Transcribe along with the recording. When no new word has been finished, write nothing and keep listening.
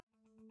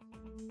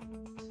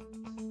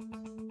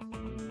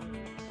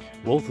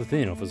Wealth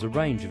Within offers a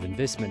range of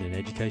investment and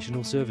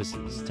educational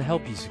services to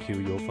help you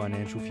secure your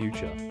financial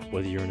future.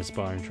 Whether you're an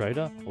aspiring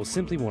trader or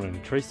simply want to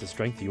increase the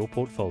strength of your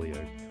portfolio,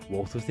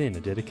 Wealth Within are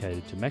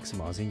dedicated to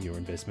maximising your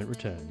investment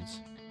returns.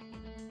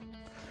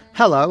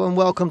 Hello and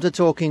welcome to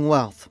Talking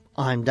Wealth.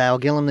 I'm Dale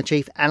Gillham, the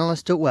Chief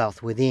Analyst at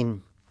Wealth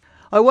Within.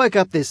 I woke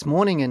up this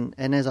morning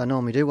and as I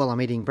normally do while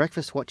I'm eating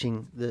breakfast,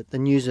 watching the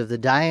news of the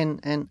day,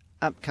 and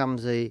up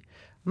comes the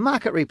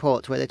market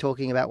reports where they're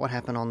talking about what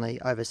happened on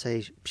the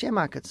overseas share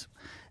markets.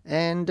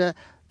 And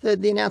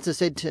the announcer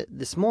said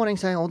this morning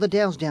saying, the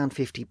Dow's down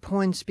 50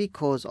 points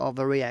because of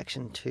a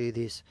reaction to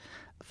this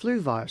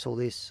flue virus or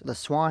the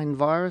swine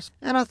virus.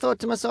 And I thought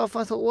to myself,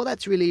 well,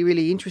 that's really,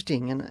 really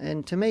interesting.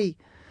 And to me,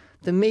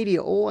 the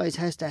media always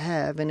has to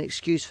have an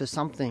excuse for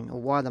something, or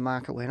why the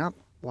market went up,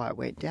 why it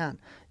went down.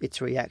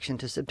 It's a reaction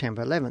to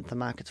September 11th. The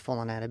market's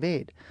fallen out of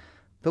bed.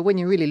 But when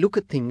you really look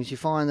at things, you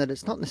find that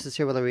it's not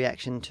necessarily a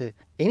reaction to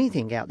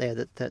anything out there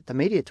that the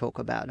media talk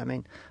about. I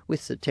mean, with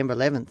September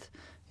 11th,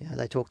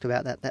 they talked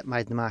about that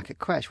made the market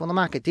crash. Well, the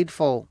market did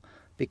fall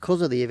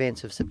because of the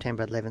events of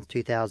September 11th,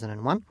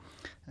 2001,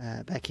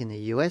 back in the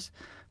US.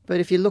 But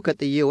if you look at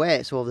the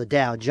US or the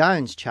Dow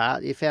Jones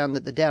chart, you found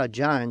that the Dow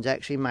Jones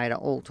actually made an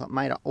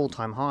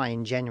all-time high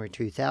in January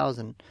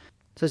 2000.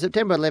 So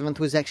September 11th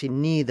was actually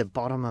near the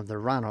bottom of the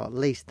run, or at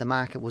least the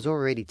market was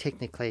already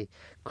technically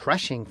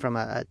crashing from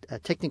a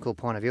technical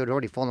point of view. It had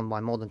already fallen by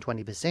more than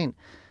 20%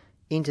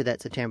 into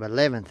that September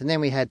 11th. And then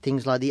we had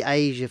things like the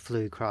Asia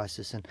flu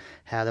crisis and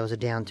how there was a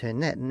downturn in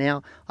that.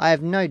 Now, I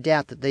have no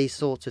doubt that these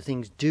sorts of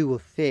things do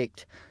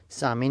affect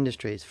some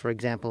industries. For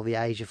example, the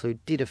Asia flu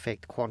did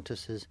affect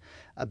Qantas's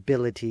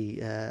ability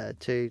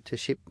to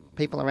ship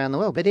people around the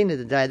world. But at the end of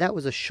the day, that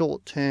was a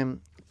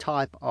short-term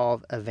type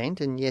of event,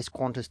 and yes,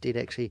 Qantas did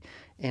actually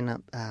end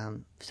up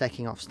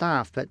sacking off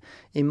staff, but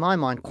in my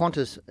mind,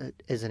 Qantas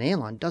as an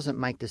airline doesn't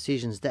make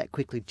decisions that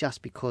quickly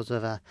just because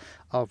of a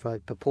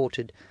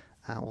purported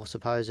or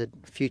supposed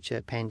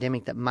future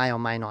pandemic that may or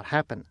may not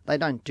happen. They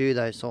don't do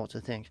those sorts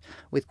of things.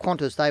 With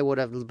Qantas, they would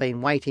have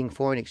been waiting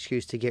for an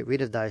excuse to get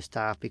rid of those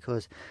staff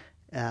because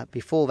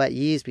for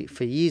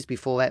years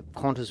before that,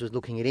 Qantas was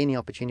looking at any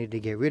opportunity to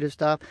get rid of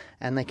staff,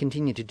 and they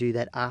continued to do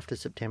that after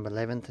September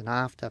 11th and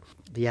after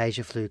the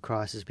Asia flu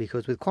crisis,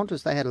 because with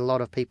Qantas they had a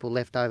lot of people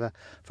left over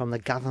from the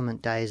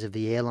government days of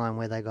the airline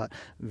where they got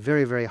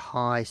very, very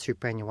high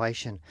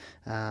superannuation,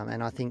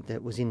 and I think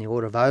that was in the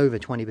order of over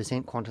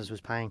 20% Qantas was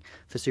paying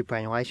for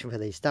superannuation for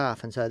these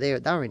staff, and so they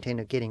were intent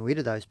of getting rid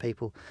of those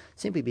people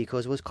simply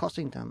because it was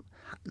costing them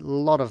a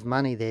lot of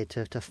money there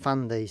to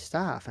fund these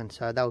staff, and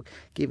so they were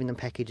giving them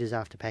packages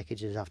after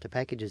packages after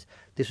packages.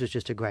 This was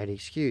just a great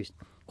excuse.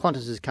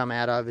 Qantas has come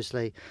out,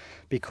 obviously,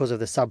 because of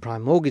the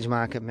subprime mortgage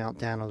market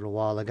meltdown a little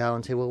while ago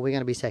and said, well, we're going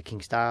to be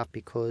sacking staff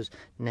because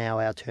now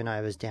our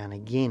turnover's down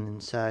again,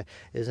 and so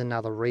there's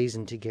another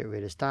reason to get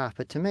rid of staff.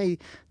 But to me,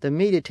 the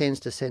media tends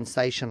to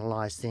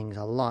sensationalise things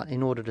a lot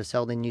in order to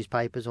sell their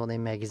newspapers or their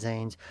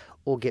magazines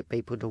or get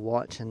people to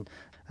watch. And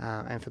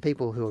for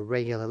people who are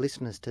regular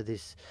listeners to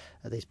these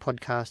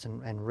podcasts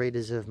and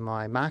readers of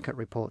my market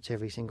reports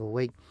every single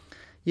week,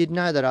 you'd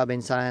know that I've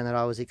been saying that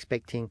I was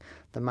expecting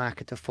the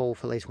market to fall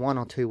for at least 1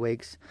 or 2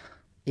 weeks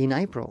in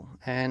April,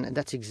 and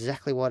that's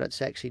exactly what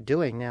it's actually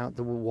doing. Now,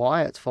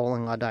 why it's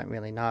falling, I don't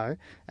really know,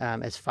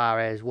 as far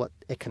as what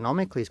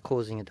economically is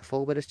causing it to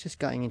fall, but it's just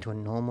going into a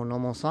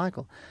normal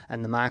cycle,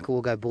 and the market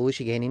will go bullish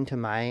again into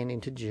May and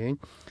into June,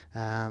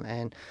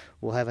 and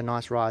we'll have a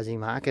nice rising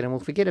market, and we'll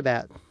forget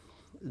about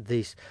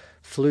this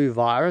flu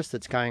virus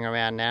that's going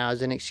around now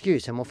as an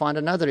excuse, and we'll find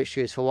another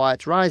excuse for why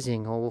it's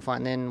rising, or we'll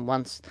find then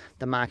once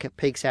the market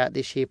peaks out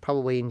this year,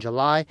 probably in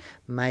July,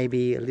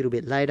 maybe a little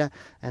bit later,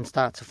 and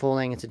starts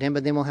falling in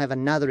September, then we'll have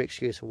another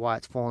excuse for why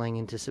it's falling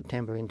into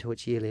September into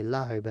its yearly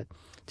low. But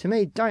to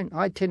me,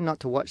 I tend not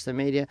to watch the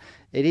media.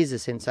 It is a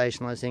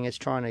sensationalising thing. It's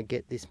trying to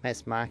get this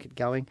mass market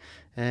going,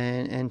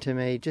 and to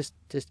me, just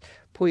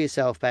pull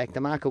yourself back. The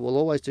market will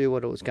always do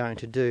what it was going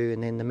to do,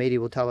 and then the media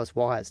will tell us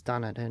why it's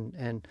done it.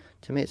 And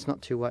to me, it's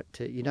not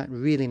you don't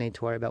really need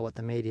to worry about what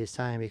the media is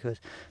saying, because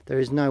there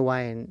is no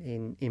way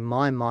in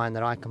my mind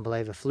that I can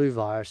believe a flu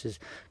virus is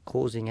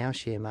causing our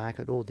share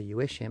market or the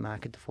US share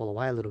market to fall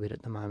away a little bit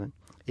at the moment.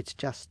 It's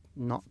just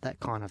not that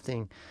kind of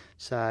thing.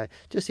 So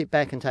just sit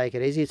back and take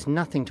it easy. It's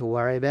nothing to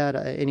worry about.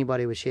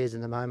 Anybody with shares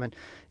at the moment,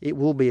 it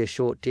will be a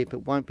short dip.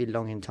 It won't be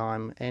long in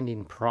time and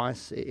in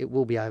price. It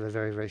will be over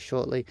very, very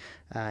shortly.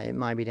 It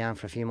may be down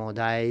for a few more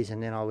days,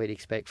 and then I would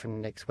expect from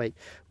next week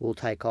we'll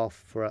take off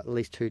for at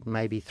least 2,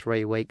 maybe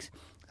 3 weeks.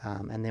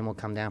 And then we'll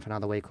come down for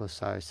another week or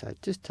so. So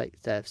just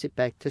sit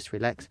back, just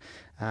relax,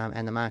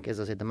 and the market, as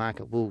I said, the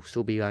market will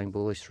still be going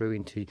bullish through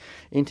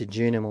into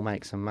June, and we'll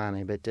make some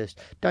money. But just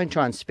don't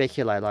try and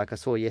speculate. Like I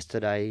saw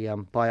yesterday,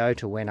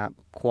 Biota went up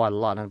quite a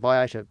lot, and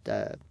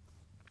Biota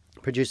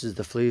produces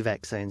the flu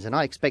vaccines. And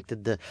I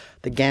expected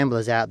the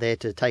gamblers out there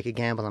to take a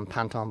gamble and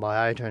punt on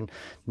biota, and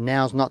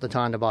now's not the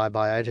time to buy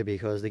biota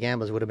because the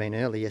gamblers would have been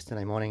early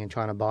yesterday morning and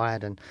trying to buy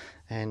it,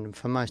 and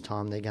for most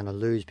time they're going to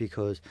lose,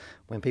 because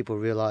when people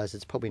realise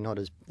it's probably not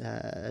as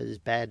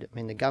bad. I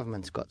mean, the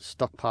government's got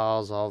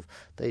stockpiles of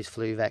these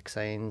flu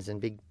vaccines and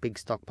big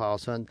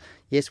stockpiles. So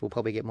yes, we'll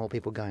probably get more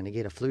people going to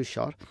get a flu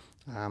shot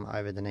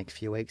over the next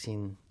few weeks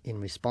in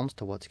response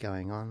to what's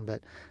going on.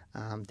 But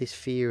this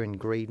fear and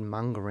greed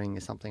mongering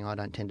is something I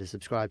don't tend to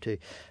subscribe to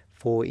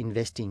for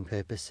investing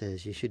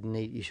purposes. You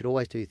should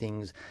always do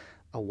things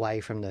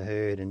away from the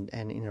herd and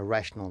in a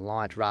rational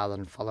light rather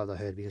than follow the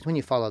herd, because when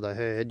you follow the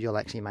herd you'll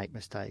actually make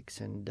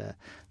mistakes, and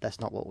that's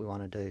not what we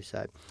want to do.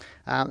 So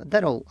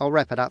I'll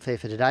wrap it up there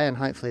for today, and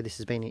hopefully this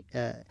has been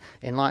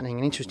enlightening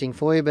and interesting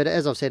for you. But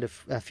as I've said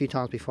a few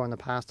times before in the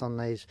past on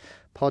these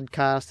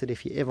podcasts, that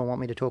if you ever want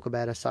me to talk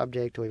about a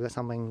subject, or you've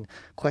got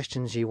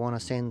questions you want to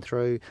send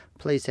through,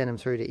 please send them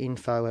through to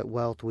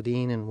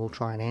info@wealthwithin, and we'll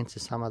try and answer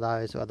some of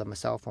those, either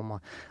myself or my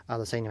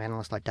other senior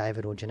analysts like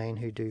David or Janine,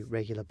 who do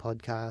regular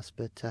podcasts.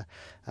 But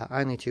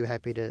only too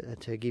happy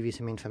to give you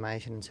some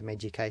information and some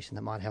education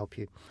that might help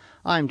you.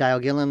 I'm Dale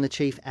Gillham, the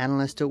Chief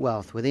Analyst at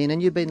Wealth Within,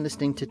 and you've been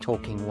listening to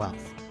Talking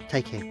Wealth.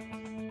 Take care.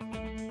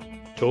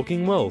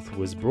 Talking Wealth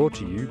was brought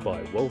to you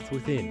by Wealth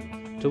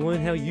Within. To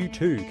learn how you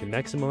too can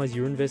maximise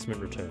your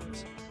investment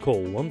returns,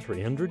 call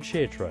 1300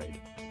 SHARE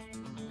TRADE.